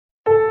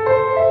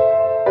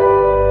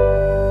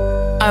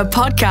A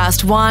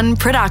Podcast One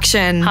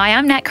production. Hi,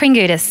 I'm Nat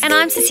Kringudis. And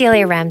I'm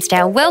Cecelia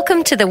Ramsdale.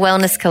 Welcome to The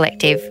Wellness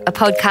Collective, a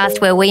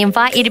podcast where we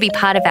invite you to be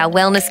part of our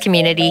wellness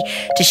community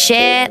to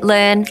share,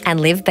 learn and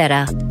live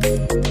better.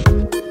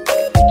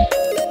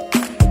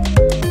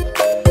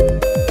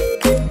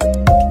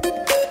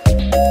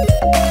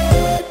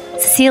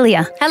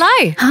 Cecelia.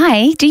 Hello.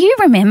 Hi, do you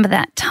remember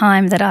that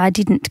time that I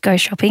didn't go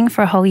shopping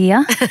for a whole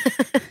year?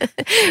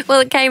 Well,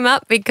 it came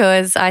up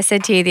because I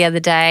said to you the other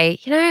day,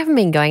 I haven't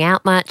been going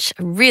out much.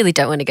 I really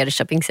don't want to go to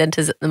shopping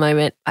centres at the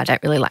moment. I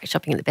don't really like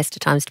shopping at the best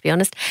of times, to be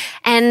honest.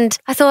 And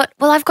I thought,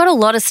 well, I've got a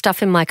lot of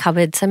stuff in my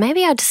cupboard, so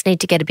maybe I just need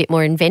to get a bit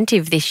more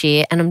inventive this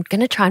year and I'm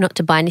going to try not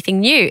to buy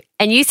anything new.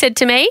 And you said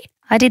to me?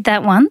 I did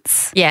that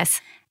once.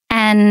 Yes.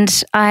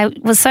 And I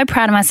was so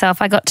proud of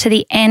myself. I got to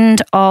the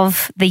end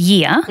of the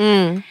year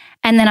and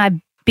then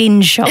I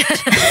binge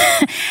shopped.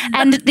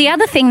 And the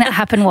other thing that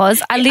happened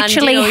was I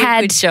literally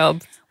had... Good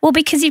job. Well,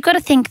 because you've got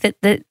to think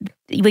that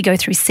we go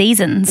through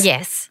seasons.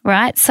 Yes.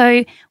 Right?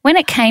 So when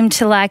it came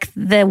to like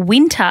the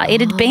winter,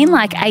 it had been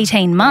like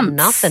 18 months.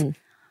 Nothing.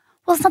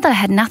 Well, it's not that I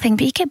had nothing,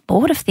 but you get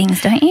bored of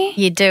things, don't you?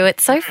 You do.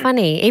 It's so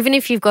funny. Even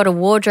if you've got a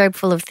wardrobe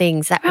full of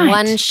things, that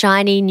one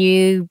shiny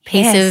new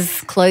piece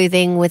of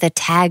clothing with a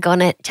tag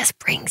on it just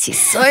brings you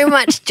so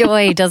much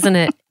joy, doesn't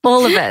it?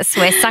 All of us,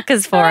 we're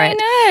suckers for it. I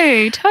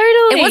know,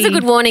 totally. It was a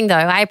good warning though.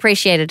 I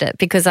appreciated it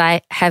because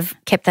I have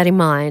kept that in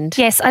mind.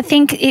 Yes, I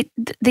think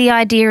the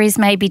idea is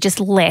maybe just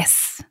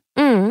less.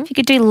 If you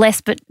could do less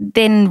but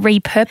then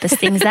repurpose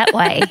things that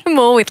way.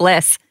 More with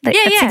less. That's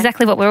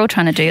exactly what we're all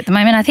trying to do at the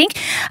moment, I think.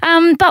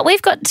 But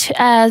we've got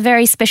a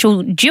very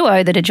special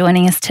duo that are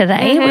joining us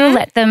today. We'll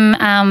let them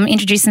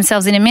introduce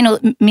themselves in a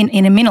minute.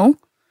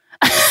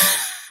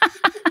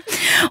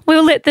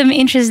 We'll let them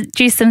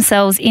introduce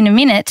themselves in a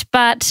minute,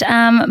 but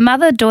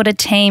mother-daughter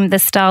team, The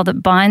Style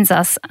That Binds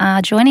Us,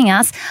 are joining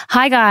us.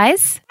 Hi,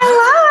 guys.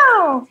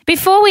 Hello.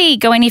 Before we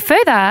go any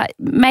further,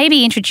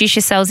 maybe introduce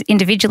yourselves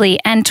individually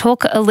and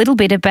talk a little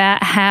bit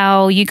about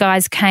how you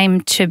guys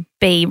came to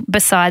be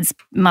besides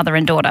mother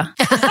and daughter.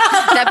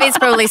 That bit's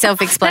probably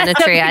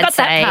self-explanatory, I'd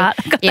say.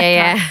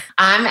 Yeah.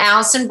 I'm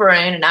Allison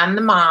Brune, and I'm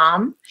the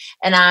mom,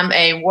 and I'm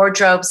a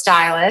wardrobe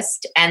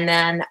stylist, and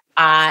then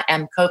I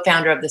am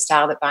co-founder of The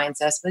Style That Binds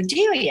Us with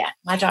Delia,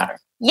 my daughter.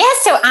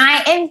 Yes, so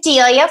I am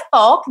Delia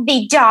Folk,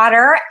 the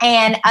daughter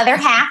and other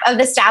half of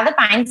The Style That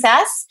Binds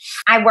Us.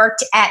 I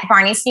worked at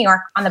Barney's New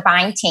York on the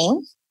buying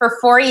team for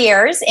 4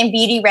 years in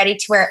beauty,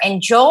 ready-to-wear,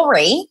 and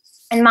jewelry.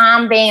 And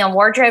Mom being a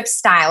wardrobe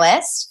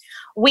stylist,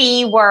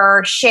 we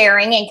were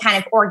sharing and kind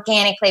of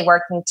organically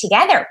working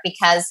together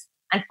because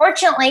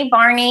unfortunately,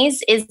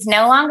 Barney's is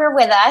no longer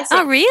with us.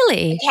 Oh,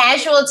 really?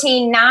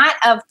 Casualty not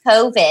of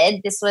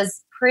COVID. This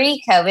was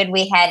pre-COVID.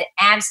 We had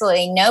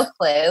absolutely no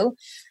clue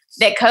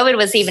that COVID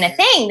was even a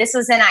thing. This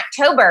was in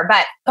October,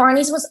 but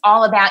Barney's was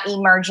all about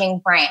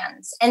emerging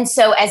brands. And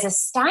so as a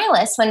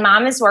stylist, when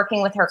Mom is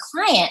working with her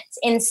clients,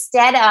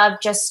 instead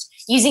of just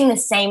using the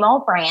same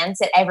old brands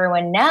that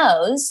everyone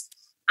knows,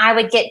 I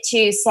would get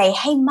to say,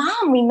 hey,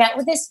 Mom, we met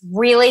with this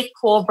really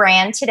cool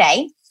brand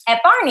today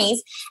at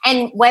Barney's.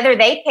 And whether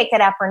they pick it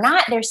up or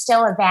not, they're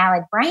still a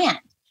valid brand.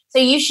 So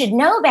you should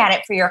know about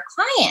it for your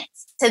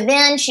clients. So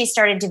then she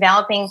started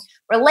developing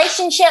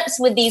relationships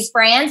with these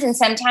brands and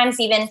sometimes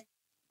even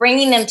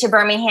bringing them to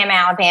Birmingham,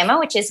 Alabama,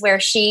 which is where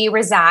she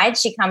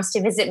resides. She comes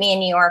to visit me in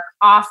New York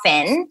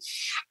often.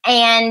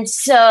 And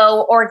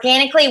so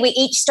organically, we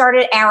each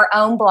started our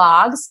own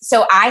blogs.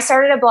 So I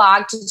started a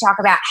blog to talk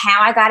about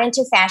how I got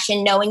into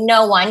fashion, knowing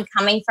no one,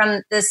 coming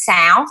from the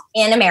South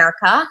in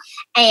America,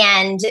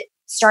 and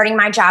starting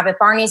my job at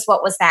Barney's.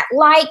 What was that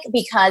like?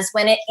 Because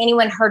when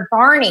anyone heard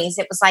Barney's,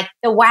 it was like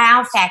the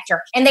wow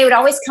factor. And they would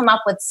always come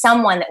up with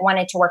someone that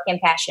wanted to work in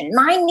fashion.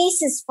 My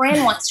niece's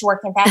friend wants to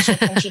work in fashion.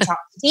 Can she talk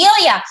to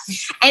Delia?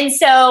 And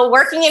so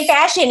working in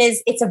fashion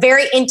it's a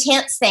very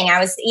intense thing.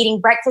 I was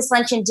eating breakfast,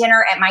 lunch, and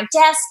dinner at my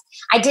desk.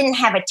 I didn't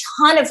have a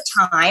ton of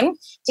time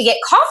to get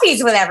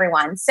coffees with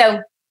everyone.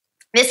 So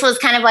this was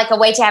kind of like a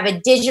way to have a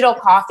digital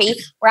coffee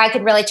where I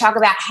could really talk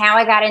about how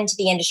I got into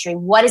the industry.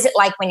 What is it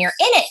like when you're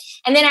in it?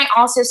 And then I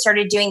also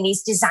started doing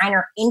these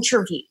designer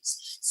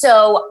interviews.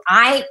 So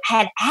I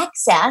had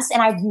access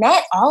and I've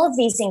met all of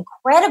these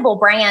incredible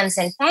brands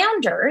and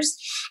founders.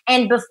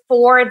 And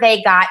before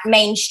they got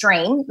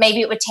mainstream,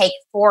 maybe it would take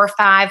 4 or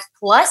 5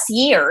 plus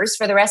years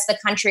for the rest of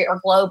the country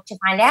or globe to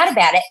find out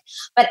about it.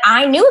 But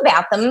I knew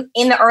about them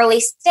in the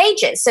early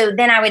stages. So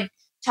then I would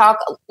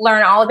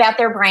learn all about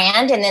their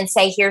brand and then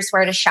say, here's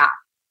where to shop.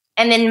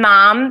 And then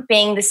Mom,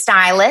 being the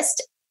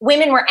stylist,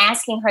 women were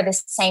asking her the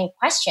same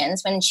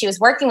questions when she was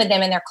working with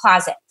them in their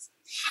closets.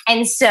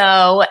 And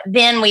so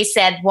then we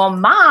said, well,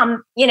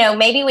 Mom,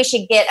 maybe we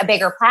should get a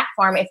bigger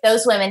platform. If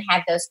those women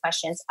have those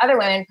questions, other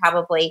women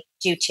probably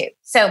do too.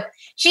 So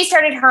she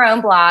started her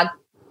own blog.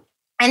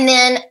 And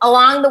then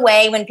along the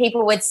way, when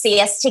people would see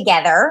us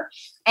together,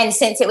 and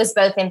since it was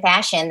both in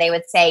fashion, they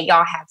would say,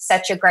 y'all have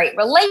such a great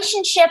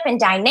relationship and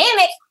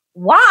dynamic.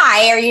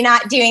 why are you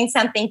not doing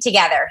something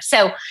together?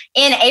 So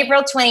in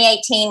April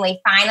 2018, we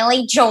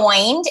finally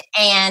joined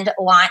and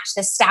launched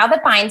The Style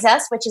That Binds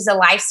Us, which is a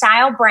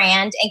lifestyle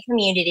brand and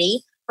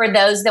community for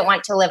those that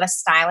want to live a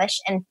stylish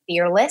and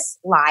fearless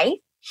life.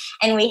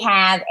 And we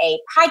have a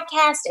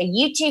podcast, a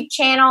YouTube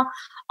channel,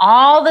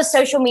 all the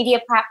social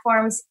media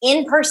platforms,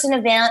 in-person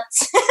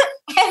events,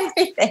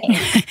 everything.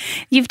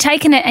 You've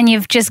taken it and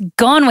you've just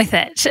gone with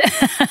it.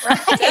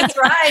 Right, that's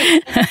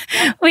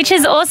right. Which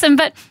is awesome.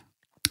 But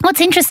what's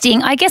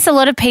interesting, I guess a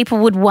lot of people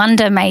would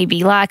wonder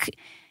maybe, like,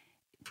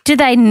 do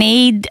they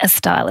need a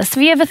stylist?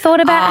 Have you ever thought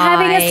about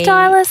having a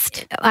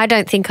stylist? I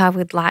don't think I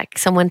would like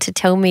someone to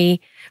tell me,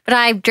 but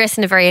I dress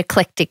in a very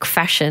eclectic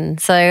fashion.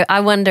 So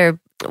I wonder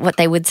what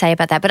they would say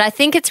about that. But I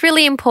think it's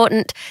really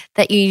important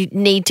that you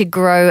need to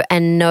grow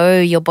and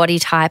know your body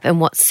type and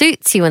what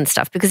suits you and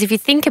stuff. Because if you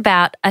think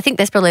about, I think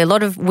there's probably a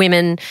lot of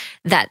women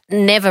that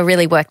never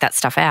really work that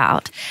stuff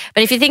out.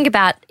 But if you think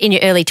about in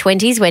your early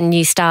 20s when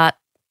you start,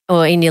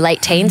 or in your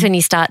late teens when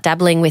you start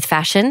dabbling with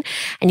fashion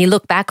and you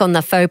look back on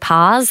the faux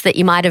pas that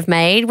you might have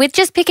made with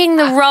just picking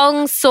the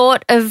wrong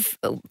sort of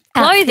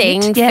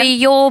clothing Outfit, yeah. for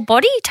your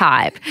body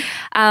type.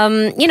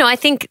 I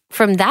think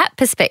from that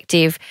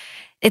perspective,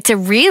 it's a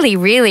really,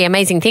 really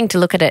amazing thing to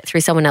look at it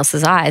through someone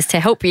else's eyes to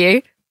help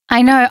you.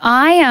 I know.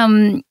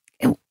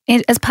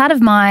 As part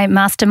of my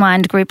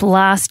mastermind group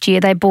last year,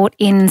 they brought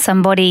in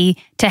somebody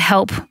to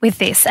help with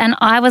this. And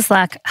I was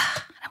like,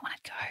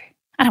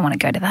 I don't want to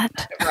go to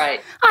that. Right.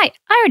 I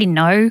already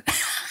know.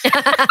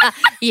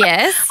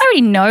 Yes. I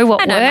already know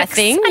what I know works. my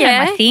thing. I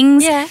know my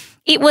things. Yeah.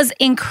 It was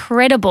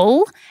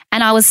incredible,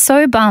 and I was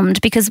so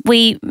bummed because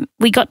we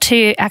got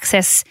to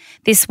access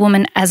this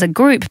woman as a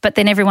group, but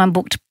then everyone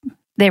booked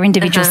their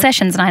individual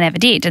sessions and I never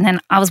did. And then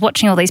I was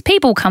watching all these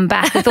people come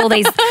back with all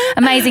these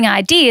amazing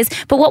ideas.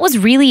 But what was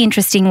really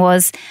interesting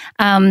was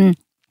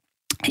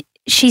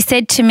she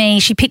said to me,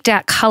 she picked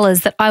out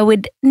colours that I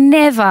would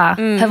never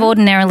have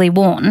ordinarily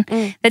worn,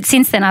 that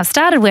since then I've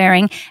started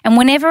wearing. And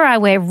whenever I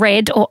wear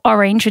red or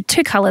orange, with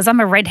two colours,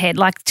 I'm a redhead,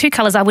 like two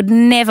colours I would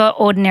never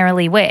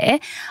ordinarily wear,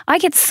 I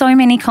get so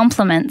many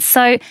compliments.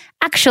 So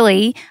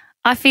actually,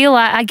 I feel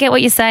like I get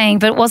what you're saying,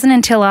 but it wasn't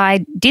until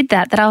I did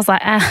that I was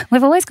like,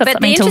 we've always got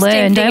something to learn, don't we?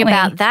 The interesting thing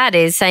about that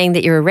is saying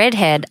that you're a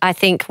redhead. I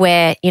think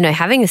where,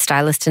 having a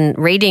stylist and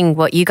reading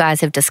what you guys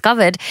have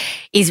discovered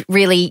is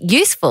really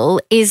useful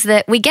is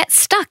that we get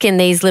stuck in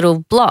these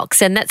little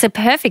blocks. And that's a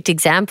perfect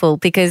example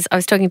because I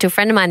was talking to a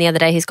friend of mine the other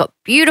day who's got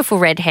beautiful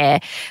red hair,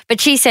 but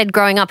she said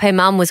growing up her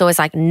mum was always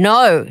like,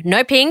 no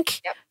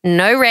pink,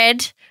 no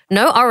red,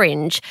 no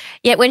orange.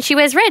 Yet when she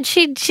wears red,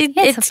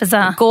 it's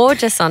bizarre.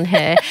 Gorgeous on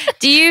her.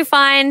 Do you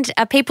find,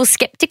 are people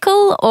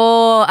skeptical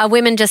or are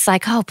women just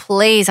like, oh,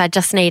 please, I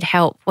just need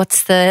help?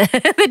 What's the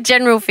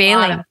general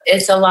feeling?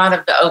 It's a lot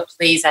of the, oh,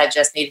 please, I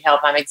just need help.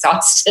 I'm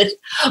exhausted.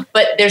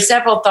 But there's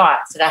several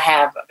thoughts that I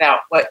have about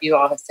what you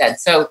all have said.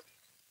 So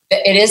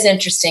it is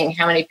interesting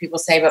how many people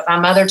say, but my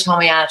mother told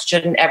me I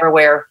shouldn't ever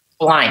wear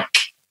blank.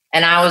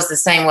 And I was the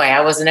same way.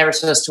 I wasn't ever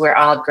supposed to wear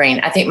olive green.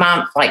 I think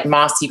mom like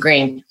mossy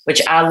green, which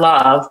I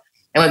love.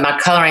 And with my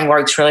coloring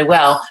works really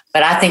well.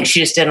 But I think she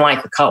just didn't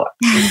like the color.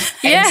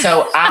 And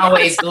so I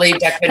always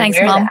believed I couldn't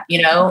wear Mom.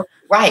 that,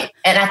 Right.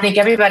 And I think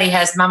everybody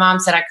has, my mom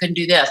said I couldn't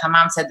do this. My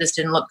mom said this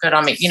didn't look good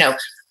on me,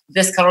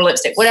 this color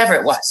lipstick, whatever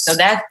it was. So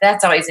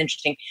that's always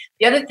interesting.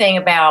 The other thing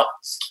about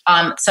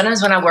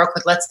sometimes when I work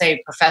with, let's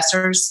say,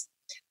 professors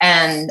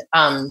and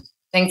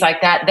things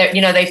like that,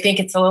 they think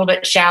it's a little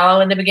bit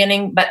shallow in the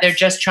beginning, but they're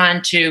just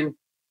trying to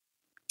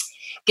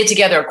get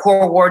together a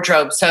core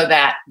wardrobe so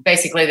that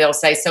basically they'll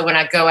say, so when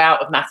I go out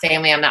with my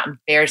family, I'm not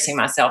embarrassing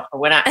myself,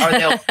 or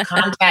they'll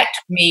contact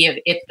me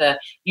if the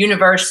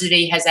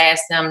university has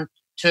asked them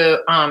to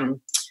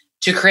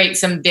create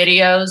some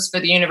videos for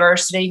the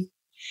university.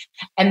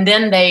 And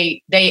then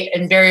they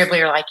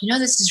invariably are like,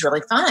 this is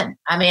really fun.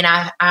 I mean,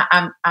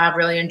 I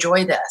really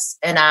enjoy this.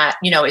 And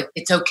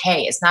it's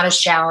okay. It's not a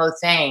shallow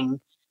thing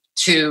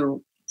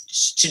to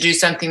do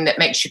something that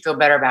makes you feel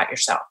better about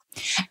yourself.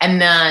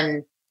 And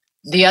then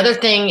the other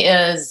thing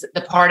is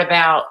the part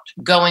about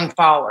going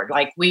forward.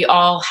 Like we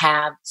all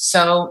have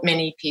so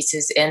many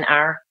pieces in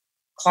our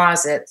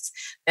closets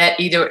that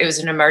either it was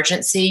an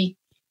emergency,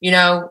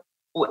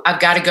 I've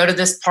got to go to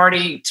this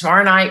party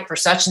tomorrow night for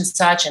such and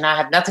such, and I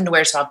have nothing to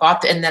wear. So I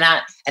bought and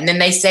then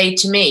they say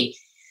to me,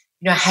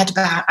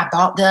 I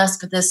bought this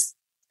for this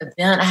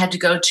event I had to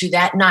go to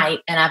that night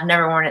and I've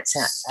never worn it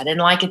since. I didn't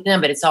like it then,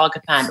 but it's all I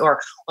could find.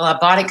 Or, well, I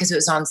bought it because it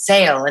was on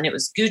sale and it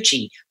was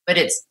Gucci, but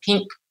it's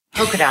pink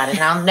polka dotted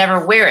and I'll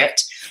never wear it,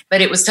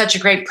 but it was such a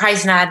great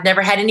price and I had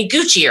never had any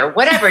Gucci or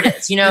whatever it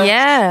is,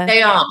 Yeah.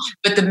 They all.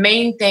 But the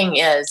main thing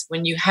is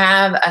when you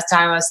have a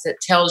stylist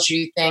that tells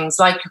you things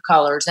like your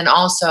colors and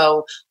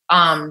also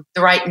the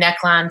right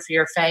neckline for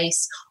your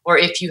face, or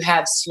if you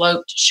have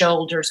sloped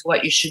shoulders,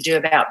 what you should do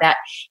about that.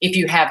 If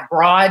you have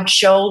broad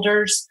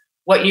shoulders,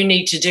 what you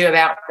need to do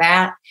about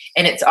that.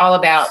 And it's all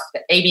about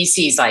the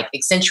ABCs, like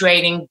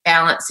accentuating,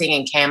 balancing,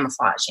 and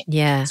camouflaging.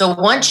 Yeah. So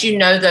once you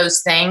know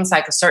those things,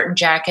 like a certain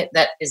jacket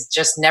that is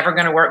just never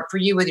going to work for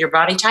you with your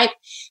body type,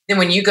 then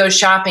when you go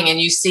shopping and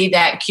you see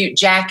that cute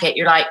jacket,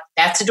 you're like,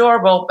 that's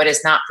adorable, but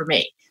it's not for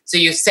me. So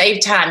you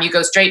save time. You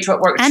go straight to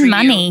what works And for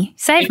money. you.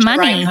 Save money.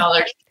 Right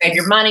color, save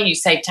your money. You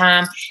save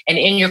time. And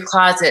in your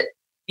closet,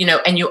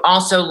 and you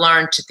also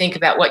learn to think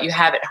about what you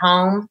have at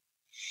home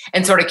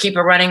and sort of keep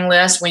a running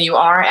list when you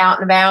are out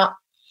and about.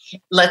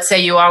 Let's say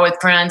you are with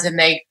friends and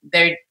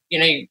they're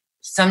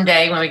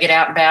someday when we get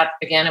out and about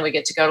again and we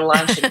get to go to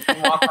lunch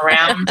and walk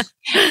around,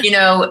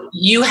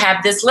 you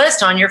have this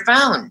list on your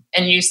phone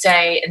and you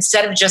say,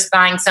 instead of just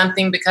buying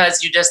something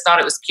because you just thought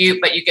it was cute,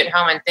 but you get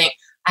home and think,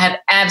 I have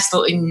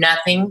absolutely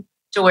nothing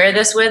to wear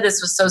this with.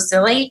 This was so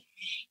silly.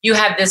 You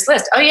have this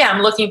list. Oh yeah,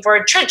 I'm looking for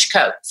a trench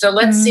coat. So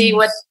let's see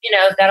what,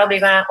 that'll be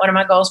one of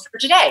my goals for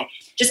today.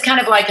 Just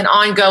kind of like an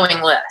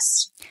ongoing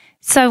list.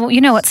 So,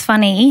 what's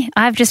funny?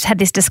 I've just had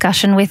this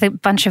discussion with a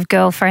bunch of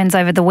girlfriends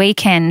over the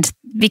weekend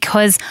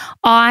because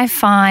I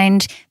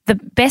find the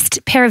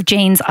best pair of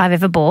jeans I've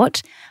ever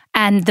bought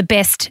and the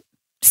best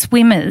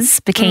swimmers,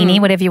 bikini,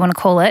 whatever you want to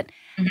call it,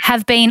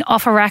 have been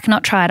off a rack,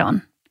 not tried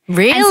on.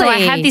 Really? And so I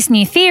have this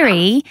new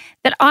theory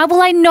that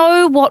I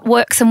know what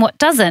works and what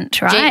doesn't,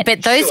 right?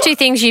 But those two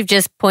things you've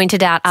just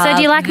pointed out are so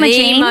do you like my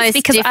jeans?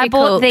 Because I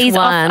bought these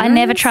off. I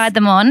never tried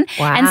them on.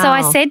 Wow. And so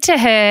I said to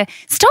her,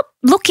 stop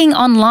looking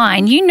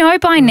online. You know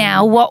by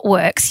now what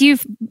works. She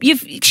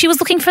was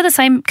looking for the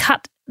same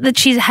cut that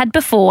she had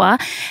before.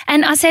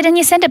 And I said, and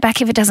you send it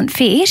back if it doesn't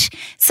fit.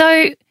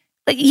 So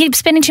you're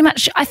spending too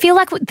much. I feel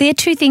like they're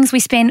two things we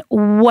spend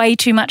way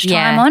too much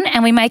time on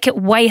and we make it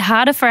way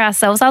harder for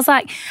ourselves. I was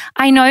like,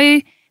 I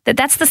know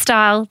that's the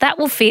style, that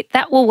will fit,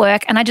 that will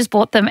work, and I just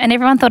bought them and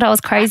everyone thought I was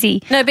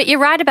crazy. No, but you're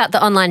right about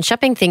the online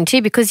shopping thing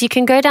too, because you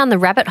can go down the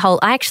rabbit hole.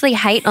 I actually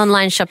hate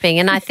online shopping,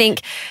 and I think,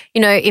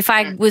 if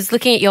I was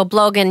looking at your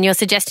blog and your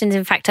suggestions,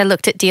 in fact, I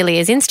looked at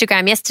Delia's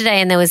Instagram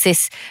yesterday and there was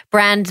this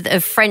brand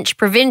of French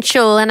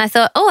Provincial and I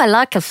thought, oh, I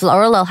like a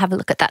floral, I'll have a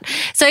look at that.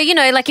 So,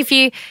 like if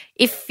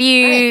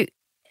you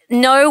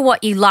know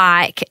what you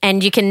like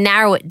and you can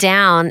narrow it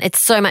down,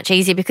 it's so much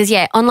easier because,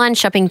 online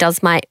shopping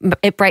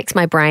it breaks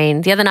my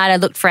brain. The other night I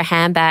looked for a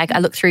handbag. I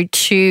looked through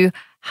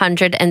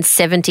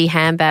 270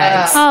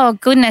 handbags. Oh,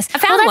 goodness. I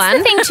found that's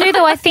the thing too,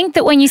 though. I think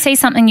that when you see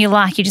something you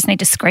like, you just need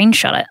to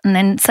screenshot it and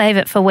then save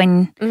it for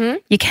when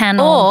you can.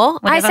 Or I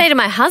whatever. say to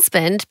my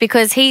husband,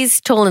 because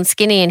he's tall and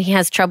skinny and he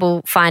has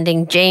trouble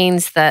finding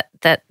jeans that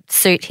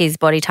suit his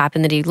body type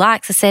and that he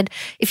likes, I said,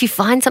 if you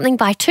find something,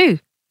 buy two.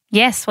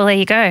 Yes, well, there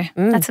you go.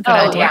 That's a good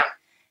idea.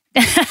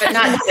 Yeah. But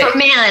not For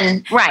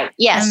men, right,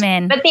 yes. For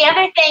men. But the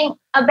other thing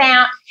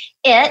about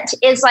it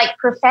is like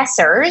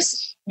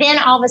professors, then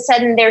all of a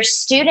sudden their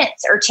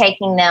students are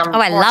taking them Oh,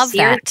 I more love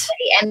seriously, that.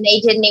 and they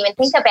didn't even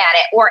think about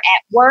it. Or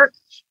at work,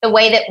 the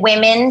way that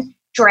women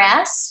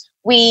dress,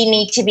 we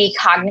need to be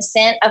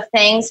cognizant of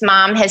things.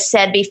 Mom has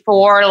said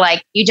before,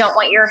 like, you don't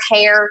want your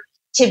hair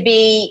to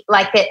be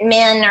like that.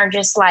 Men are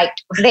just like,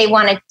 they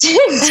want to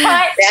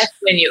touch. That's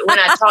when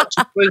I talk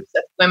to groups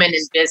of women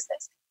in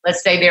business.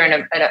 Let's say they're in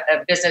a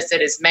business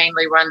that is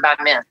mainly run by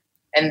men,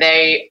 and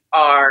they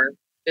are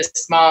this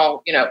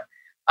small,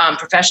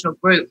 professional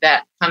group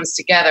that comes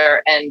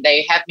together, and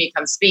they have me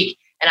come speak,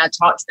 and I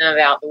talk to them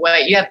about the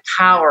way you have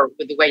power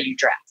with the way you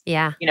dress.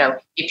 Yeah.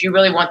 If you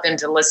really want them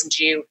to listen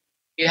to you,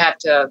 you have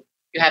to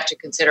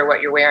consider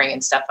what you're wearing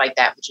and stuff like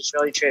that, which is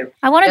really true.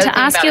 I wanted to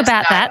ask you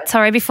about that.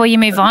 Sorry, before you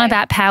move on,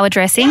 about power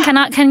dressing.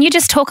 Yeah. Can you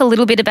just talk a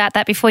little bit about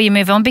that before you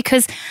move on?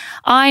 Because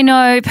I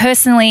know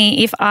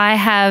personally, if I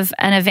have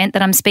an event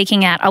that I'm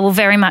speaking at, I will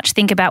very much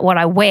think about what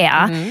I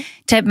wear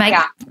to make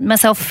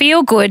myself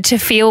feel good, to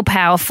feel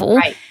powerful.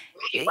 Right.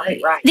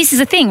 This is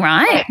a thing,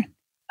 right?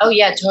 Oh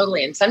yeah,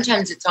 totally. And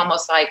sometimes it's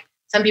almost like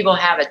some people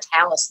have a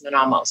talisman,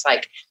 almost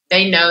like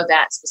they know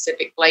that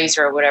specific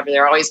blazer or whatever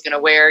they're always going to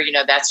wear.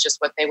 That's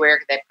just what they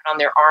wear. They put on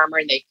their armor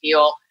and they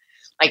feel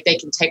like they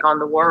can take on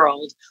the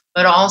world.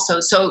 But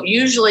also, so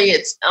usually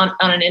it's on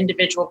an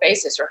individual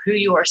basis or who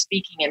you are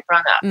speaking in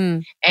front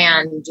of.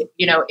 And,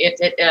 if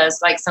it is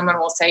like someone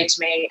will say to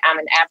me, I'm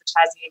an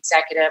advertising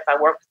executive, I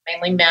work with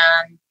mainly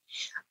men.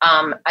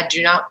 I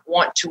do not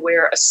want to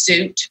wear a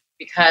suit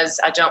because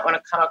I don't want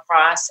to come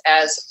across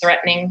as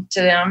threatening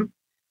to them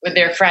with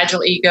their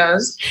fragile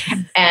egos.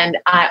 And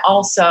I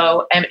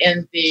also am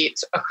in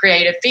a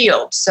creative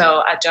field,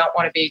 so I don't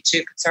want to be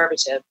too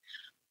conservative,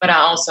 but I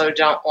also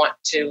don't want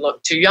to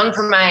look too young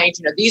for my age.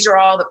 These are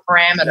all the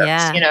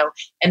parameters,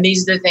 and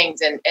these are the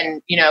things. And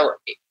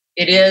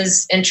it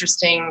is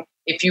interesting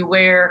if you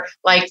wear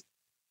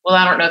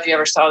I don't know if you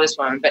ever saw this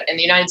one, but in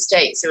the United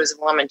States, there was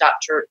a woman,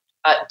 Dr.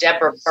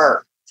 Deborah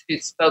Burke, who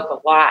spoke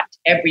a lot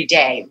every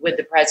day with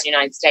the President of the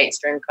United States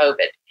during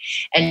COVID.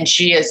 And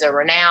she is a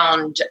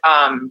renowned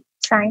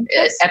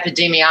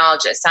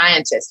epidemiologist,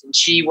 scientist, and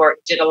she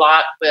did a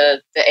lot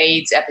with the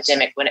AIDS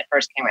epidemic when it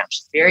first came around.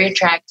 She's very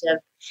attractive,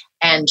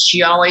 and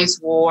she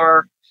always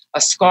wore a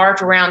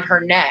scarf around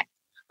her neck,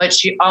 but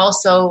she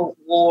also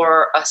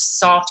wore a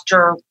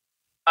softer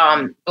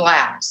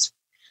blouse.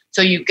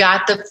 So you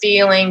got the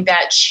feeling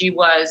that she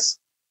was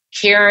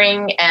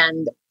caring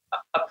and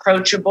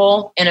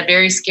approachable in a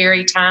very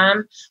scary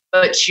time,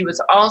 but she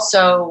was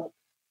also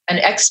an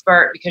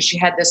expert because she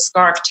had this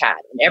scarf tied.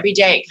 And every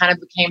day it kind of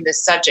became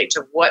this subject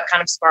of what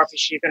kind of scarf is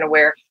she going to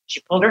wear.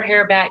 She pulled her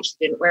hair back. She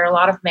didn't wear a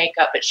lot of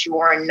makeup, but she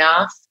wore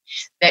enough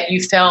that you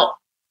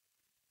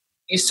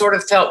sort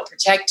of felt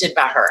protected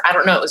by her. I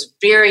don't know. It was a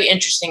very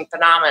interesting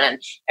phenomenon.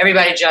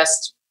 Everybody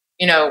just,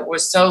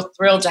 was so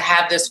thrilled to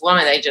have this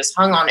woman. They just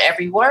hung on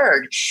every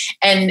word.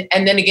 And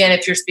then again,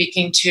 if you're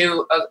speaking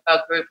to a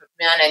group of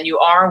men and you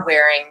are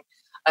wearing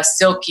a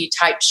silky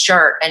type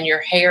shirt and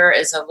your hair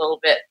is a little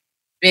bit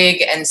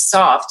big and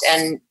soft,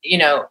 and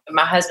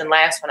my husband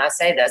laughs when I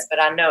say this,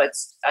 but I know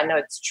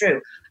it's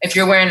true. If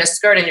you're wearing a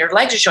skirt and your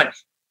legs are showing,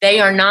 they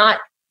are not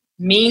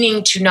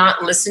meaning to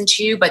not listen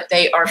to you, but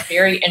they are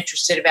very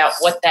interested about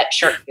what that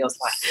shirt feels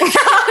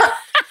like.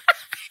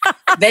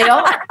 They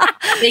are.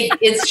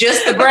 It's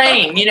just the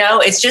brain,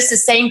 It's just the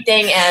same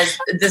thing as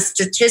the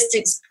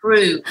statistics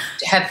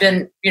have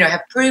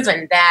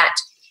proven that,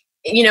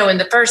 in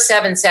the first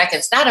 7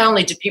 seconds, not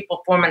only do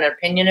people form an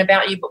opinion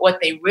about you, but what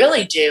they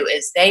really do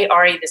is they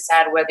already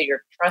decide whether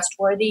you're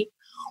trustworthy,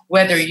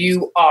 whether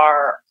you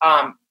are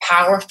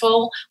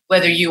powerful,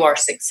 whether you are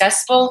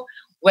successful,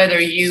 whether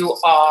you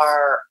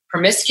are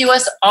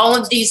promiscuous. All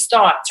of these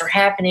thoughts are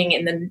happening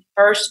in the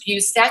first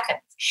few seconds.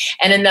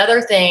 And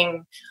another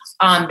thing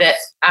that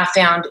I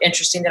found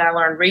interesting that I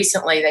learned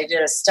recently, they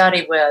did a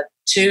study with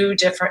 2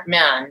 different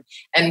men,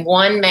 and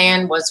one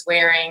man was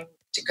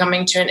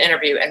coming to an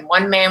interview, and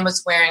one man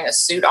was wearing a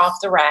suit off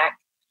the rack,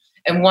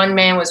 and one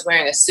man was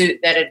wearing a suit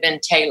that had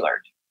been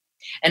tailored.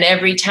 And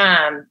every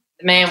time,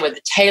 the man with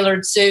the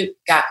tailored suit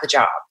got the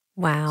job.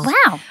 Wow.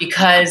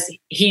 Because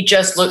he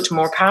just looked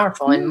more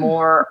powerful and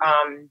more,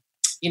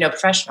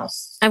 professional.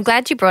 I'm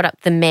glad you brought up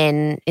the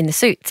men in the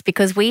suits,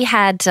 because we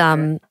had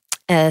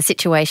a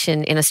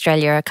situation in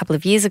Australia a couple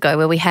of years ago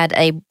where we had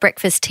a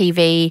breakfast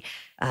TV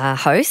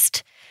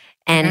host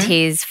and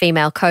his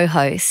female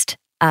co-host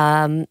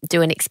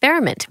do an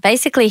experiment.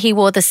 Basically, he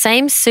wore the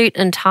same suit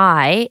and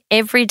tie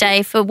every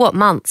day for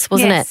months,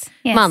 wasn't it?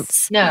 Yes.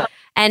 Months. No.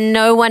 And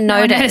no one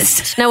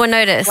noticed. No one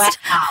noticed. Wow.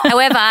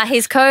 However,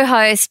 his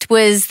co-host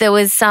there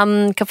was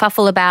some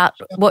kerfuffle about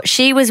what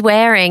she was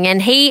wearing,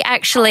 and he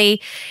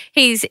actually,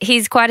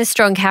 he's quite a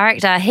strong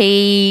character.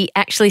 He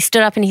actually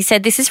stood up and he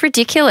said, "This is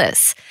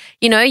ridiculous.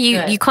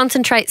 You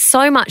concentrate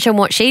so much on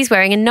what she's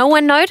wearing, and no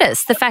one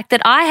noticed the fact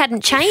that I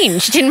hadn't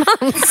changed in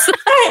months." So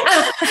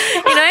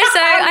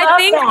I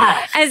think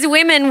as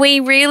women,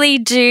 we really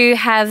do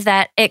have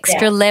that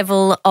extra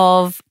level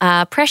of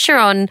pressure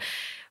on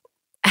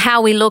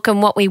how we look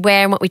and what we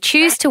wear and what we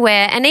choose to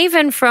wear. And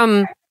even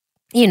from,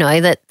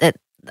 that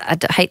I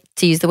hate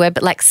to use the word,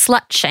 but like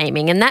slut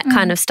shaming and that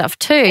kind of stuff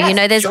too.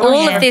 Yes, There's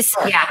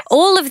sure,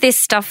 all of this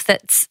stuff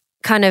that's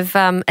kind of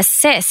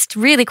assessed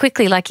really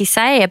quickly, like you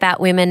say, about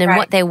women and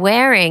what they're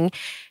wearing.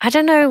 I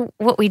don't know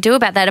what we do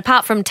about that,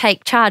 apart from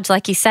take charge,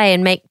 like you say,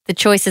 and make the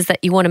choices that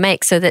you want to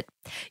make so that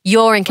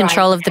you're in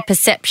control of the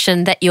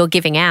perception that you're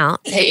giving out.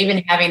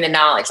 Even having the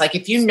knowledge, like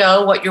if you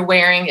know what you're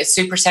wearing is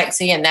super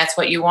sexy and that's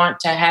what you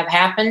want to have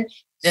happen,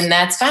 then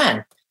that's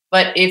fine.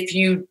 But if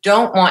you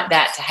don't want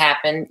that to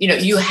happen,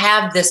 you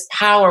have this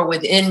power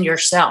within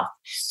yourself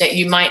that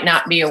you might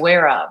not be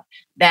aware of.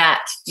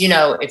 That,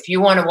 if you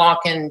want to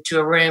walk into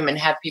a room and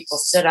have people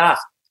sit up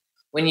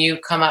when you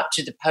come up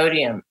to the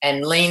podium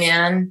and lean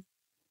in,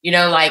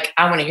 like,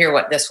 I want to hear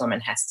what this woman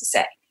has to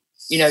say.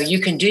 You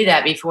can do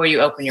that before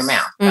you open your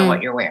mouth about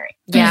what you're wearing.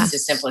 Yeah. It's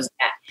as simple as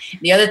that.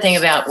 The other thing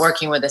about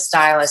working with a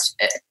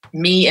stylist,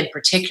 me in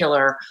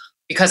particular,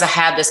 because I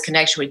have this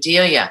connection with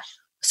Delia.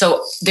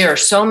 So there are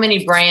so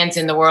many brands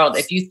in the world.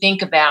 If you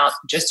think about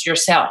just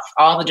yourself,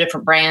 all the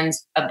different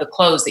brands of the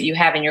clothes that you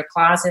have in your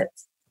closet,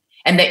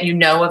 and that you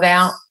know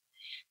about,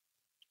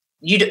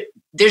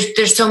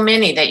 there's so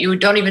many that you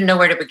don't even know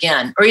where to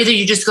begin. Or either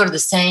you just go to the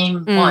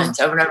same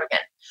ones over and over again.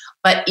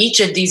 But each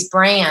of these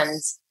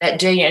brands that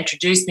Delia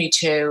introduced me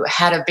to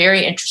had a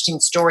very interesting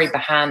story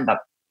behind them.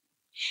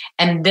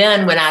 And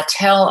then when I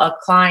tell a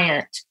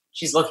client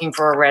she's looking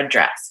for a red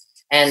dress,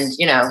 and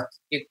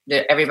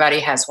everybody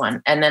has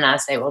one. And then I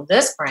say, well,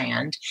 this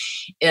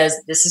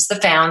is the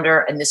founder,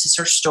 and this is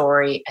her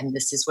story, and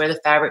this is where the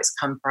fabrics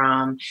come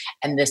from,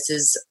 and this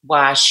is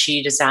why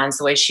she designs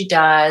the way she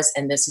does,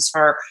 and this is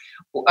her,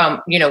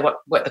 what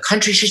the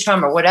country she's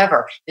from or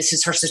whatever. This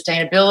is her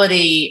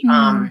sustainability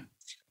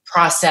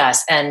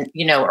process, and,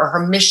 or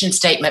her mission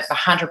statement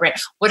behind her brand,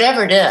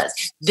 whatever it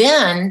is.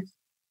 Then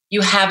you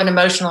have an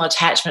emotional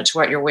attachment to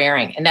what you're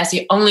wearing. And that's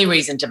the only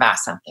reason to buy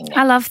something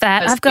now. I love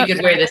that. You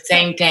could wear the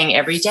same thing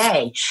every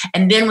day.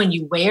 And then when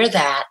you wear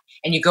that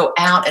and you go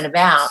out and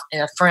about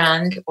and a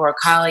friend or a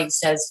colleague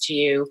says to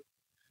you,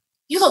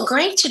 "You look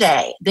great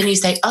today." Then you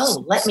say,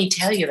 "Oh, let me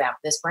tell you about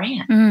this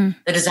brand."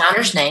 The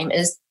designer's name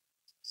is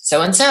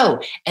so-and-so,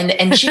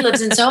 and she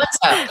lives in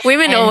so-and-so.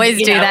 Women always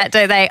do that,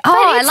 don't they? Oh,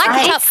 I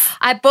like the top.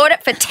 I bought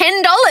it for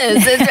 $10.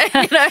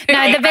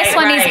 No, the best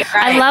one is,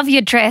 I love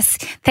your dress.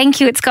 Thank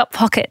you, it's got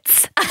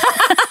pockets. Why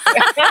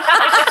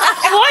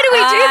do we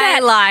do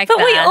that? But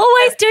we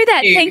always do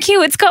that. Thank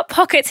you, it's got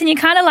pockets. And you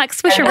kind of like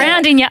swish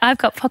around in your, I've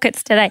got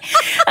pockets today.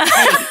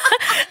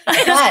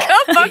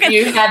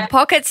 You had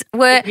pockets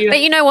but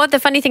you know what? The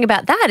funny thing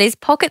about that is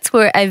pockets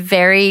were a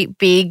very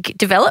big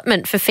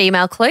development for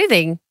female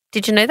clothing.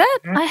 Did you know that?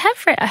 I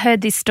have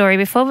heard this story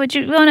before. Would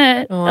you want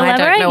to elaborate? I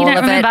don't know you all don't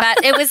of remember? it, but I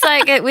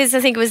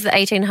think it was the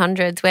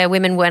 1800s where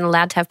women weren't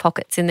allowed to have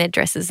pockets in their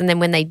dresses, and then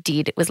when they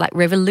did, it was like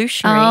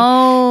revolutionary.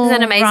 Oh, isn't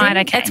that amazing? Right,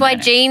 okay, that's why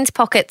jeans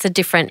pockets are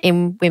different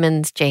in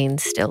women's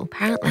jeans still.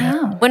 Apparently,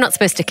 we're not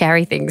supposed to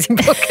carry things in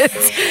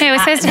pockets. Yeah, we're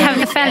supposed to have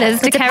the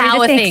fellas to carry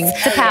the things.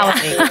 It's a power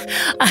thing.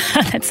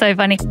 That's so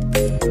funny.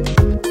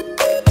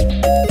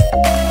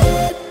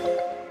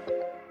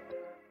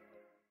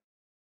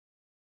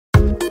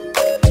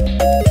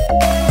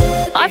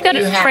 I've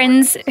got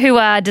friends who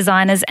are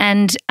designers,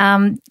 and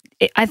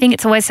I think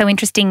it's always so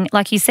interesting,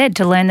 like you said,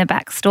 to learn the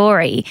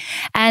backstory.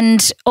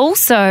 And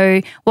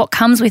also what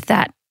comes with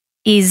that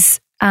is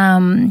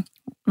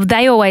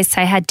they always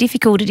say how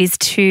difficult it is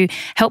to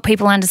help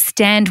people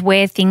understand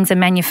where things are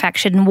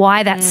manufactured and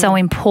why that's so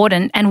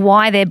important, and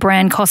why their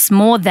brand costs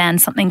more than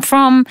something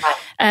from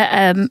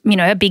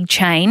a big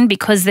chain,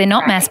 because they're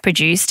not mass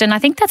produced. And I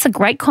think that's a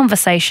great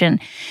conversation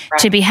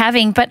to be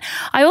having. But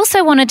I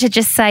also wanted to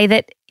just say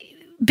that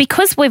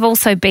because we've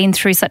also been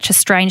through such a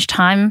strange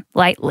time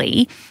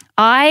lately,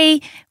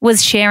 I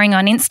was sharing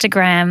on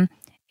Instagram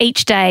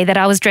each day that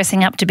I was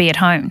dressing up to be at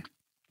home.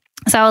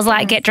 So I was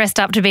like, get dressed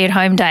up to be at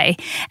home day.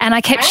 And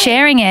I kept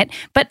sharing it,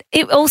 but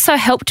it also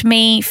helped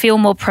me feel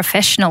more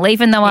professional.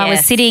 Even though I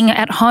was sitting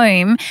at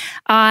home,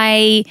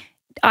 I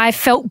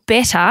felt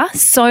better,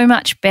 so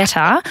much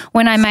better,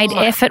 when I made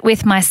effort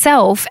with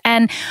myself.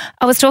 And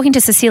I was talking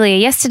to Cecelia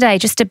yesterday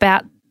just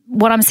about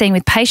what I'm seeing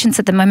with patients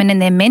at the moment in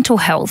their mental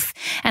health.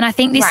 And I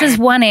think this is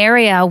one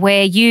area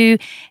where you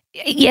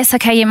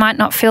might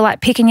not feel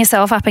like picking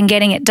yourself up and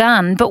getting it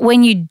done, but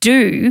when you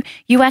do,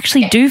 you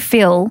actually do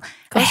feel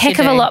a heck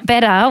of a lot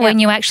better when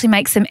you actually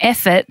make some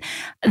effort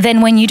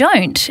than when you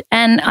don't.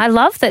 And I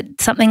love that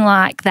something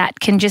like that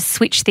can just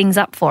switch things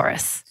up for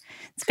us.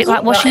 It's a bit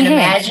like washing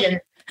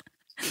hair.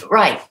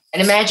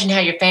 And imagine how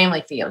your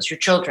family feels, your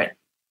children.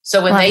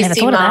 So when they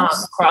see mom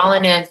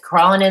crawling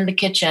in the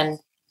kitchen,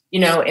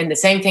 in the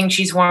same thing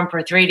she's worn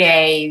for 3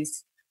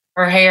 days,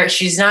 her hair,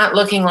 she's not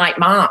looking like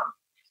mom.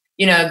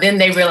 Then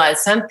they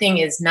realize something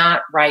is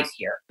not right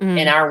here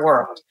in our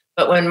world.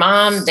 But when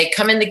they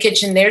come in the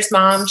kitchen, there's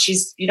mom.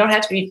 You don't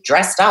have to be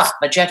dressed up,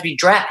 but you have to be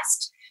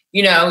dressed.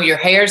 Your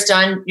hair's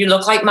done. You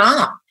look like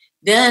mom.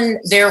 Then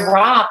they're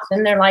rocked.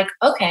 Then they're like,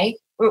 okay,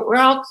 we're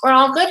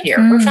all good here.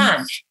 We're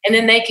fine. And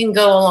then they can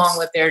go along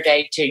with their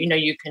day too.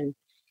 You can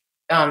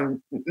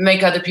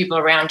make other people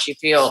around you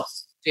feel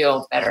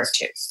better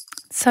too.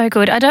 So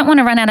good. I don't want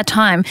to run out of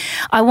time.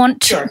 I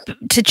want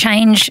to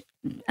change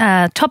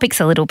topics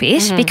a little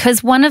bit,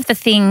 because one of the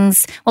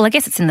things, well, I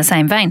guess it's in the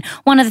same vein,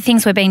 one of the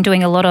things we've been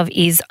doing a lot of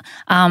is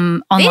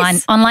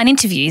online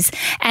interviews,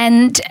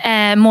 and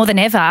more than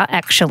ever,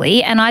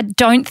 actually. And I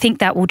don't think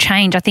that will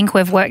change. I think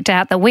we've worked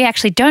out that we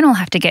actually don't all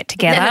have to get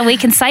together. We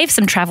can save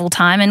some travel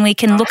time, and we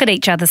can look at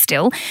each other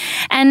still.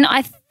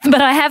 But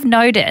I have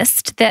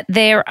noticed that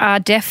there are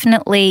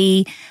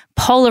definitely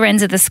polar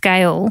ends of the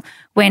scale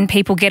when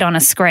people get on a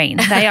screen.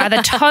 They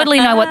either totally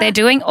know what they're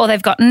doing, or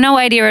they've got no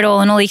idea at all,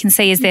 and all you can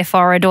see is their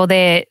forehead,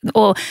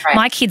 or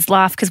my kids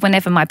laugh because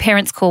whenever my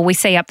parents call, we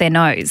see up their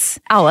nose.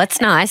 Oh, that's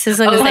nice, as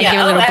long as they give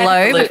a little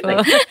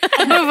blow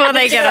before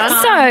they get on.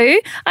 So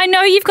I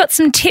know you've got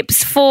some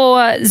tips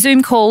for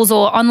Zoom calls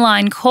or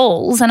online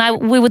calls,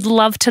 and we would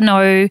love to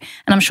know, and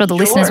I'm sure the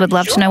listeners would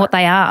love to know what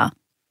they are.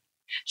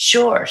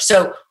 Sure.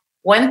 So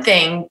one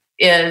thing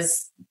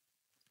is,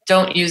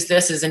 don't use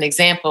this as an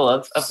example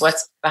of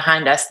what's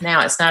behind us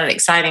now. It's not an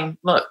exciting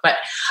look, but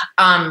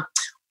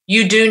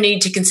you do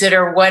need to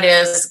consider what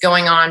is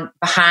going on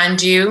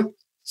behind you,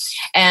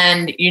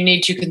 and you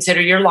need to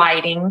consider your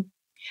lighting,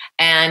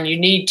 and you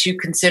need to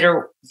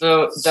consider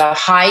the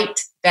height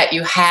that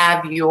you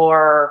have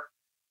your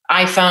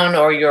iPhone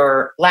or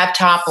your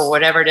laptop or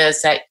whatever it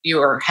is that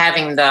you are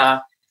having the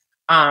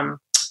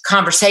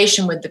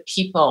conversation with the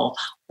people,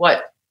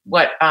 what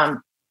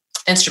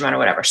instrument or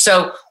whatever.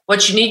 So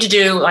what you need to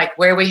do, like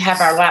where we have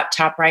our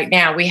laptop right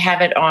now, we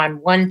have it on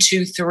 1,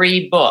 2,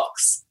 3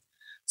 books.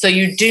 So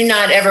you do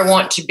not ever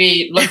want to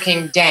be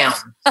looking down.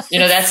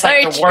 That's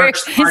like the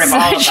worst part of all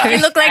of us. You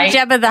look like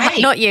Jabba the Hutt.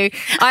 Not you.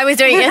 I was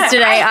doing it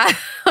yesterday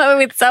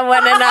with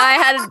someone, and I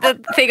had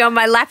the thing on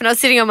my lap, and I was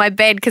sitting on my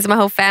bed because my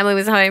whole family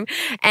was home,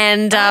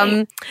 and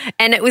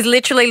it was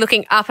literally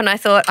looking up, and I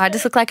thought, I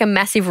just look like a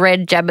massive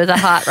red Jabba the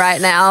Hutt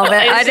right now.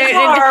 But it's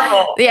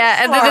horrible.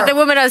 Yeah, and the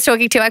woman I was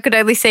talking to, I could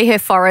only see her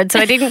forehead, so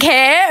I didn't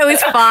care. It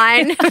was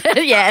fine.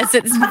 Yes,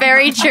 it's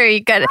very true.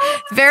 You got a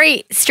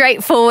very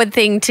straightforward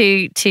thing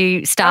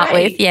to start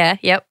with. Yeah,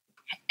 yep.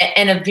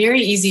 And a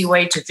very easy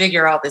way to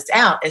figure all this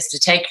out is to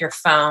take your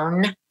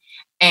phone,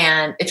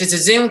 and if it's a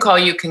Zoom call,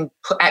 you can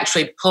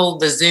actually pull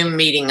the Zoom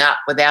meeting up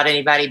without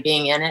anybody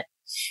being in it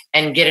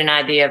and get an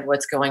idea of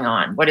what's going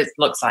on, what it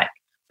looks like.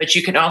 But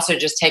you can also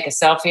just take a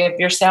selfie of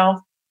yourself,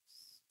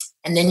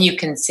 and then you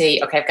can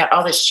see, okay, I've got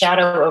all this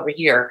shadow over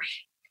here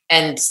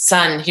and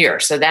sun here.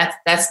 So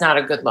that's not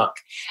a good look.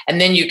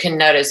 And then you can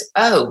notice,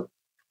 oh,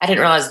 I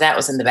didn't realize that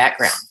was in the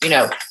background.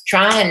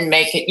 Try and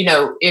make it,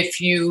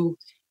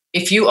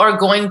 if you are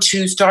going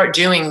to start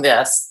doing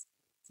this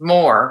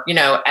more,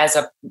 as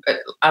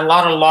a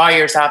lot of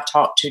lawyers I've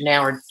talked to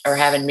now are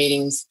having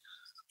meetings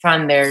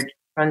from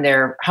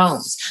their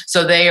homes.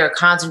 So they are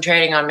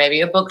concentrating on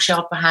maybe a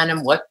bookshelf behind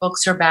them, what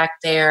books are back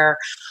there.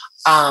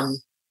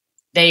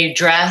 They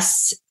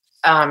dress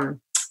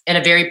in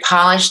a very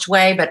polished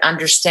way, but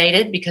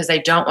understated, because they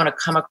don't want to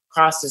come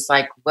across as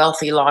like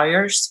wealthy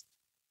lawyers.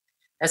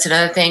 That's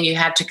another thing you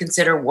have to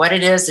consider, what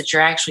it is that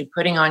you're actually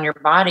putting on your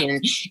body.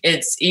 And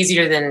it's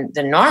easier than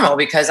normal,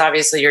 because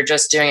obviously you're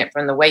just doing it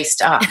from the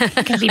waist up.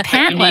 It can be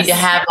pantless. You need to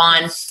have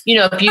on,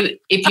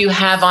 if you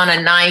have on a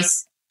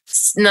nice,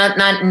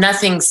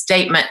 nothing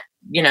statement,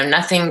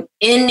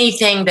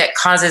 anything that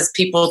causes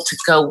people to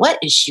go, what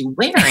is she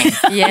wearing?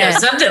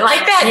 Something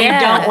like that you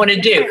don't want to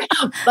do.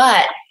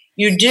 But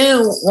you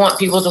do want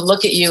people to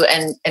look at you,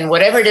 and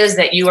whatever it is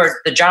that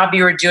the job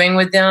you are doing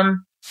with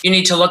them, you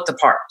need to look the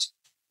part.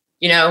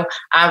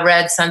 I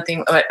read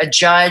something, a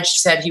judge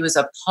said he was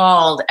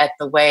appalled at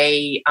the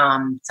way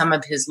some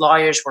of his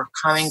lawyers were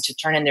coming to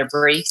turn in their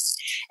briefs.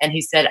 And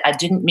he said, I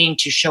didn't mean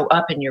to show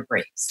up in your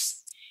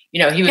briefs.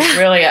 He was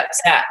really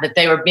upset that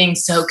they were being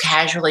so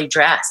casually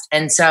dressed.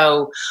 And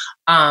so,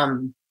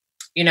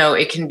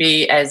 it can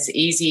be as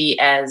easy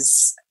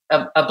as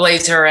a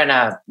blazer and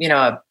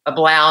a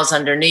blouse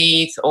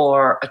underneath,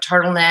 or a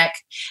turtleneck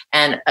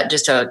and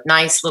just a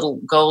nice little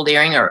gold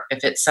earring, or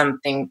if it's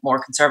something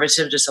more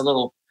conservative, just a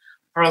little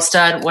pearl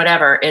stud,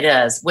 whatever it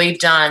is.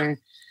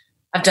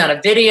 I've done a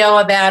video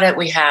about it.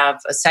 We have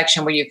a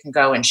section where you can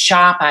go and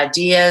shop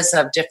ideas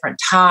of different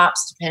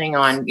tops, depending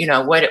on,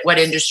 what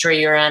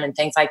industry you're in and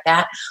things like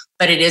that.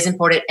 But it is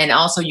important. And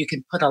also you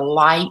can put a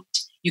light,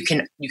 you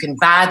can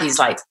buy these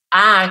lights.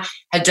 I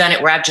have done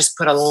it where I've just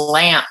put a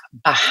lamp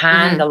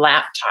behind the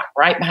laptop,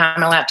 right behind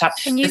my laptop.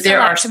 You can use the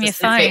light from your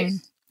phone.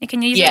 You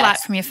can use the light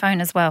from your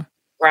phone as well.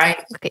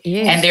 Right. Look at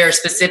you. And there are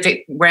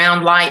specific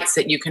round lights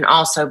that you can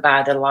also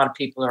buy that a lot of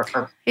people are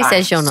Who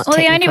says you're not Well,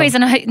 technical? the only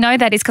reason I know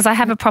that is because I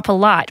have a proper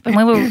light. But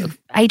when we were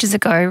ages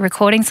ago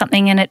recording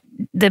something and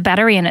the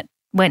battery in it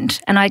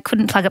went and I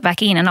couldn't plug it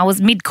back in, and I was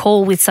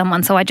mid-call with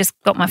someone, so I just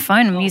got my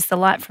phone and used the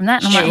light from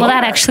that. And I'm like, well,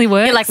 that actually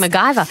works. You're like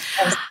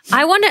MacGyver.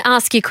 I want to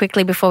ask you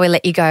quickly before we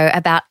let you go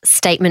about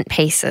statement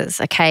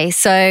pieces, okay?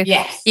 So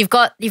you've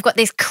got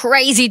this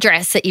crazy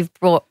dress that you've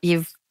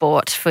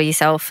bought for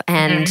yourself,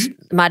 and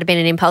might have been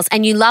an impulse,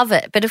 and you love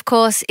it, but of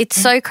course it's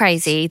so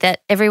crazy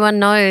that everyone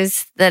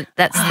knows that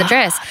that's the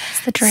dress.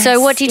 It's the dress. So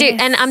what do you do?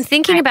 And I'm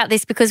thinking about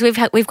this because we've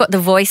got The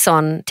Voice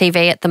on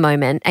TV at the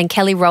moment, and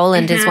Kelly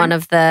Rowland is one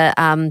of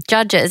the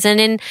judges,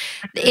 and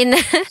in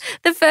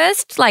the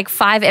first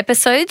 5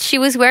 episodes, she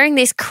was wearing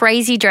this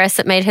crazy dress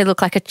that made her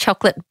look like a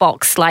chocolate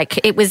box.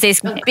 Like it was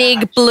this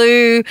big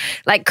blue,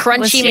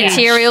 crunchy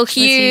material,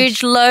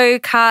 huge, low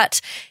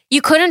cut.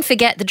 You couldn't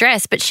forget the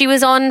dress, but she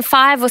was on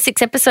 5 or 6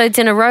 episodes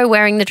in a row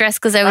wearing the dress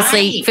because they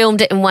obviously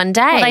filmed it in one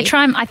day. Well, they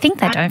try. I think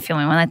they don't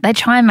film it in one day. They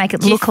try and make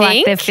it look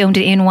like they've filmed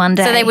it in one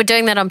day. So they were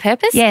doing that on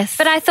purpose? Yes.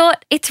 But I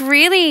thought it's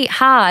really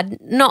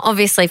hard, not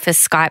obviously for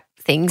Skype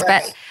things,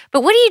 but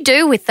what do you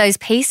do with those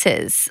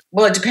pieces?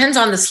 Well, it depends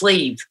on the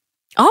sleeve.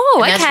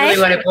 Oh, and that's really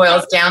what it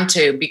boils down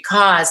to,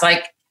 because I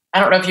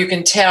don't know if you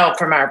can tell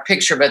from our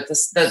picture, but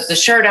the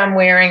shirt I'm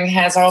wearing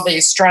has all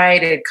these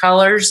striated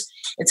colors.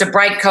 It's a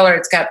bright color.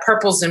 It's got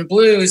purples and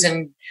blues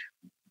and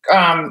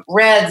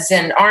reds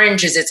and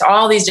oranges. It's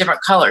all these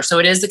different colors. So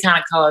it is the kind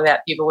of color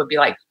that people would be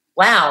like,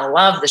 wow, I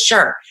love the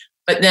shirt.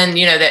 But then,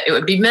 that it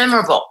would be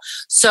memorable.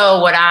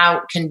 So what I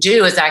can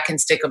do is I can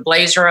stick a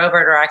blazer over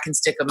it, or I can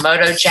stick a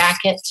moto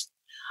jacket,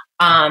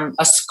 a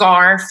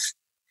scarf,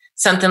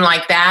 something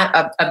like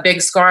that, a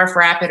big scarf,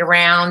 wrap it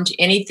around,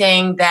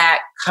 anything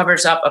that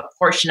covers up a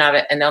portion of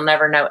it, and they'll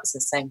never know it's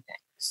the same thing.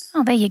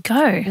 Oh, there you go.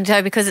 And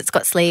so because it's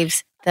got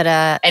sleeves that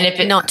are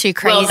not too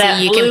crazy,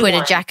 you can put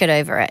a jacket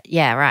over it.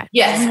 Yeah, right.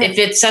 Yes, if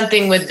it's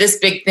something with this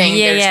big thing,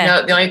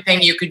 the only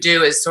thing you could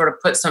do is sort of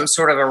put some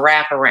sort of a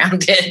wrap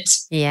around it.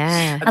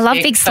 Yeah. I love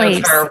big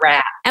sleeves.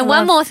 Wrap. And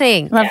one more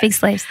thing. I love big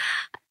sleeves.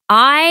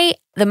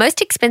 The most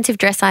expensive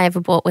dress I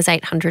ever bought was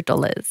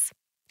 $800.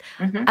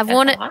 I've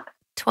worn it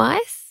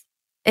twice.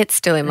 It's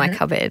still in my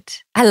cupboard.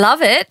 I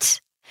love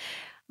it.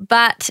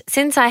 But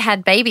since I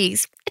had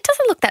babies, it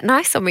doesn't look that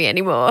nice on me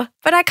anymore,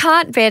 but I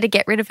can't bear to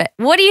get rid of it.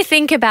 What do you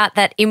think about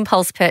that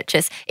impulse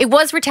purchase? It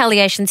was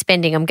retaliation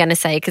spending, I'm going to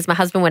say, because my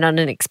husband went on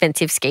an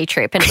expensive ski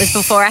trip and it was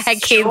before I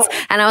had kids.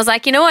 And I was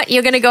like, you know what?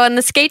 You're going to go on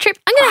the ski trip.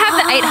 I'm going to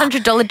have the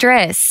 $800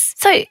 dress.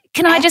 So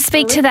can I just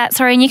speak to that?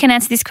 Sorry, and you can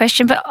answer this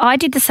question, but I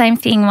did the same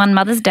thing one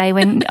Mother's Day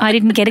when I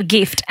didn't get a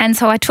gift. And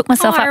so I took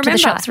myself up to the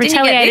shops,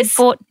 retaliated,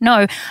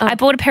 I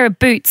bought a pair of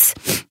boots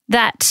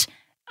that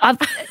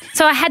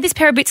so I had this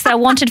pair of boots that I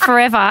wanted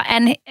forever,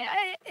 and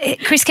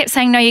Chris kept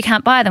saying, no, you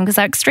can't buy them because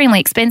they're extremely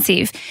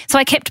expensive. So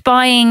I kept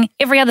buying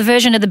every other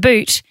version of the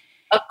boot,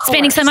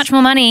 spending so much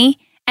more money,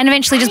 and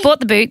eventually just bought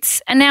the boots,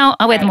 and now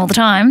I wear them all the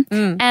time,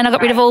 and I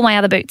got rid of all my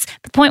other boots.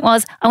 But the point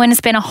was I went and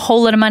spent a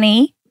whole lot of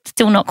money,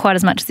 still not quite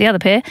as much as the other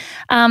pair,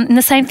 and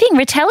the same thing,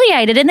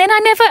 retaliated, and then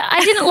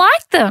I didn't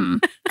like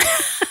them.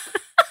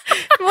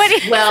 So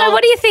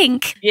what do you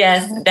think?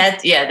 Yes,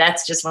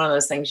 that's just one of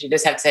those things you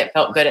just have to say it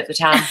felt good at the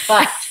time.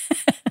 But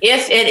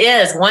if it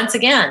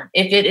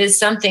is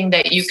something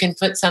that you can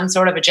put some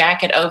sort of a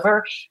jacket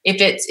over,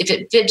 if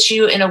it fits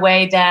you in a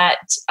way that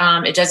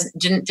it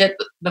didn't fit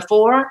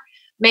before,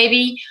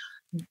 maybe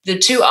the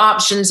two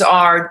options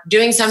are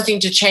doing something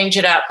to change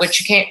it up, which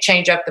you can't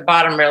change up the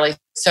bottom really.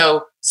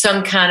 So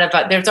some kind of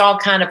there's all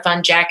kind of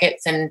fun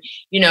jackets, and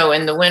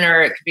in the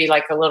winter it could be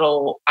like a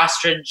little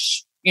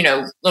ostrich.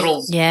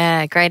 Little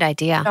great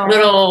idea.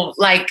 Little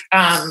like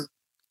cropped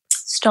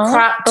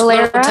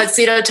little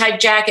tuxedo type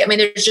jacket. I mean,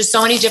 there's just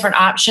so many different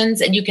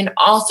options, and you can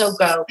also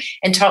go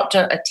and talk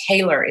to a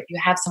tailor if you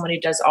have someone who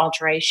does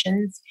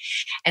alterations,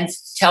 and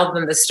tell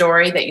them the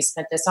story that you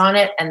spent this on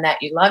it and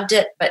that you loved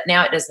it, but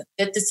now it doesn't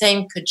fit the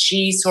same. Could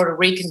she sort of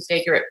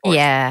reconfigure it for you?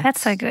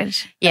 That's so good.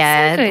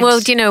 Yeah. So good.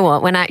 Well, do you know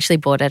what? When I actually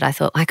bought it, I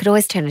thought I could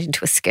always turn it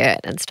into a skirt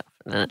and stuff.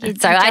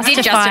 So I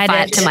did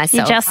justify it to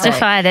myself. You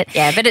justified it.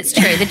 Yeah, but it's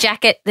true.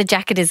 The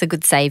jacket is a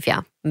good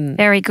saviour.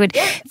 Very good.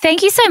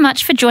 Thank you so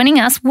much for joining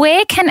us.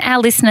 Where can our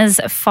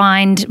listeners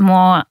find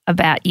more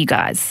about you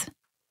guys?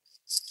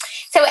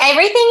 So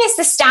everything is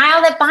the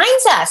style that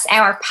binds us.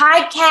 Our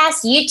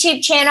podcast,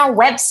 YouTube channel,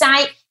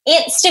 website,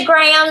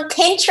 Instagram,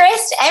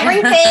 Pinterest,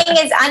 everything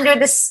is under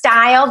the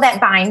style that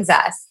binds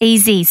us.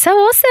 Easy. So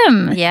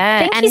awesome.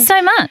 Yeah. Thank you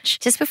so much.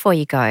 Just before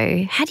you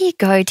go, how do you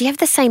go? Do you have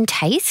the same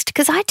taste?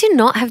 Because I do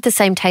not have the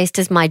same taste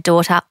as my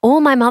daughter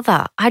or my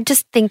mother. I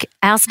just think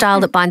our style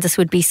that binds us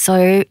would be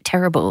so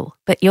terrible,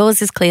 but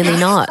yours is clearly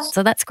not.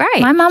 So that's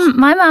great. My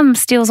mum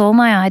steals all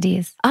my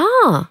ideas.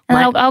 Oh. And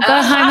I'll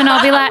go home and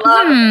I'll be like,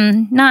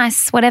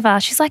 nice, whatever.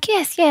 She's like,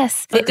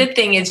 yes. The good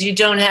thing is you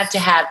don't have to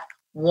have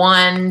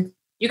one.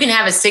 You can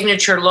have a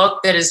signature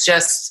look that is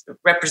just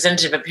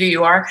representative of who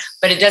you are,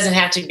 but it doesn't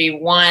have to be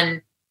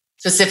one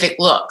specific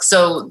look.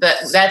 So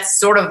that's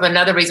sort of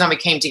another reason why we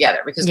came together,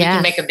 because we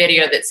can make a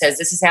video that says,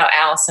 this is how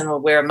Allison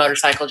will wear a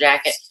motorcycle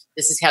jacket.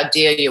 This is how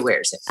Delia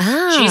wears it.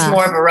 She's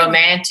more of a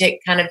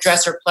romantic kind of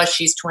dresser, plus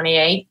she's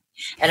 28.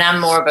 And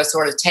I'm more of a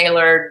sort of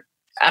tailored,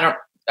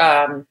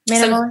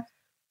 minimalist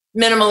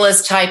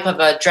type of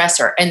a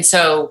dresser. And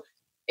so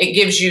it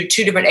gives you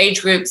two different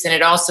age groups, and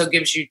it also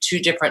gives you two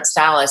different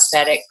style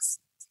aesthetics.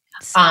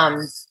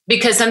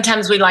 Because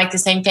sometimes we like the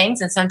same things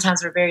and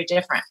sometimes we're very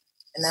different,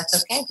 and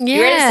that's okay. Yeah.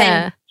 You're in the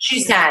same shoe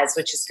size,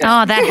 which is good.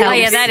 Oh, that helps. Oh,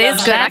 yeah, that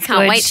is good. I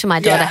can't wait till my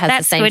daughter has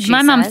the same shoe size.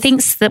 My mum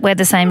thinks that we're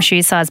the same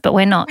shoe size, but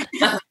we're not.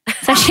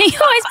 So she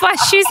always buys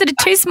shoes that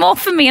are too small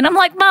for me, and I'm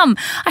like, Mum,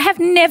 I have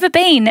never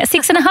been a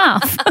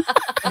 6.5.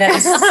 That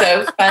is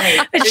so funny.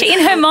 But in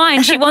her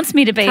mind, she wants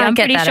me to be. I'm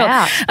pretty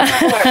sure.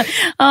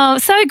 Oh,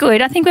 so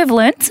good. I think we've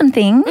learned some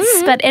things,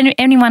 but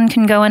anyone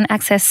can go and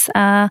access,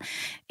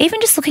 even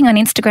just looking on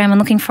Instagram and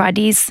looking for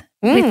ideas.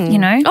 With,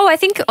 Oh, I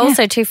think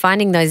also too,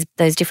 finding those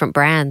different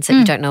brands that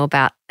you don't know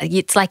about.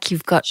 It's like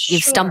you've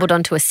stumbled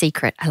onto a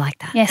secret. I like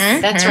that. Yes,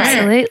 that's right.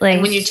 Absolutely.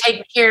 And when you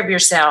take care of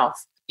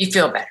yourself, you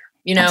feel better.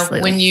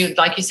 When you,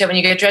 like you said, when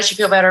you get dressed, you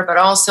feel better. But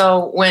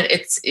also when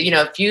it's,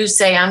 if you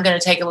say, I'm going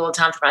to take a little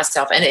time for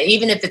myself, and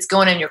even if it's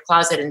going in your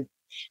closet and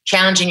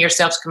challenging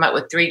yourself to come up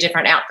with 3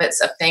 different outfits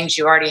of things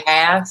you already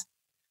have,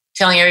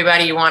 telling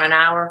everybody you want an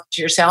hour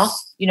to yourself,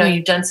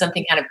 you've done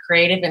something kind of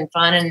creative and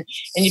fun, and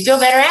you feel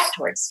better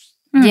afterwards.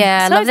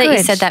 Yeah, I love that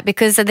you said that,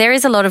 because there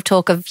is a lot of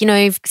talk of,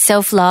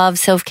 self-love,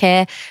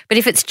 self-care. But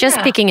if it's just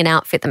picking an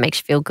outfit that makes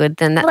you feel good,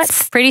 then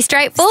that's pretty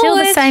straightforward. Still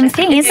the same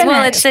thing, isn't it?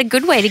 Well, it's a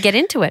good way to get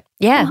into it.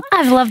 Yeah. Well,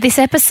 I've loved this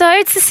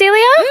episode,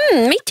 Cecelia.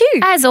 Me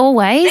too. As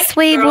always,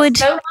 we would...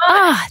 So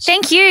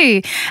thank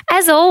you.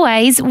 As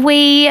always,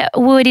 we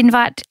would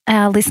invite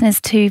our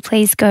listeners to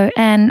please go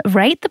and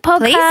rate the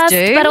podcast. Please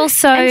do. But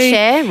also... And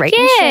share, rate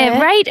and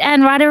share. Rate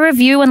and write a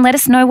review and let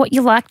us know what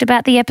you liked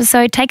about the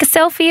episode. Take a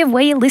selfie of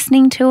where you're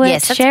listening to it.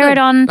 Yes, that's share good. It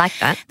on like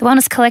that. the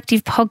Wellness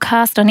Collective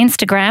podcast on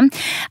Instagram.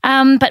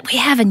 But we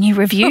have a new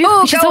review,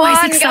 which is always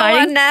exciting.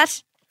 Go on,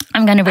 Nat.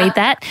 I'm going to read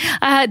that.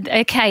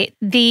 Okay,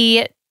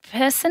 the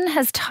person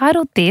has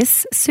titled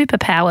this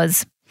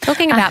Superpowers.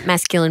 Talking about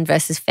masculine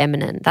versus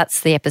feminine.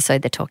 That's the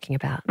episode they're talking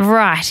about.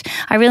 Right.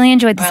 I really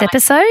enjoyed this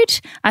episode.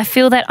 I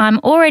feel that I'm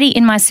already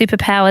in my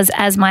superpowers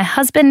as my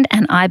husband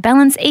and I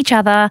balance each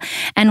other,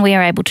 and we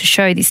are able to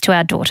show this to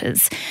our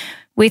daughters.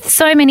 With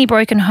so many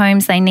broken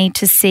homes, they need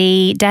to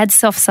see Dad's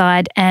soft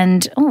side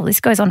and,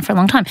 this goes on for a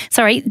long time.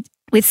 Sorry.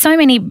 With so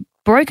many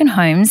broken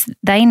homes,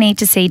 they need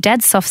to see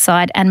Dad's soft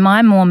side and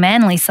my more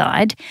manly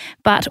side,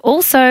 but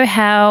also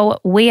how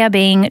we are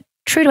being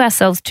true to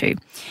ourselves too.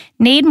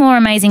 Need more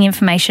amazing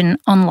information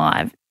on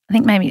live. I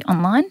think maybe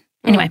online.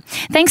 Anyway,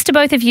 thanks to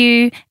both of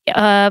you.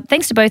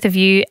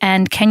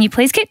 And can you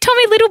please get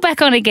Tommy Little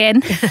back on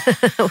again?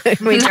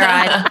 We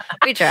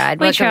tried.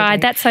 We tried.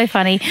 That's so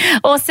funny.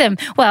 Awesome.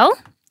 Well,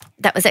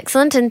 that was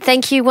excellent. And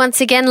thank you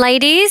once again,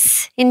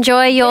 ladies.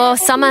 Enjoy your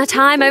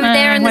summertime over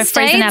there in the States.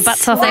 We're freezing our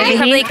butts off over here.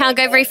 Probably can't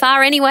go very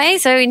far anyway,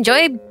 so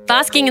enjoy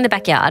basking in the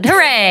backyard.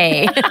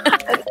 Hooray!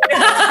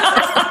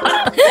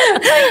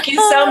 Thank you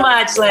so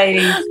much,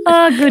 ladies.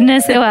 Oh,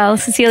 goodness. Well,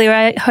 Cecelia,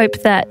 I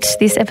hope that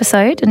this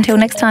episode, until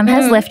next time,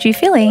 has left you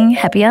feeling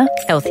happier,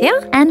 healthier,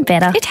 and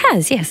better. It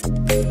has, yes.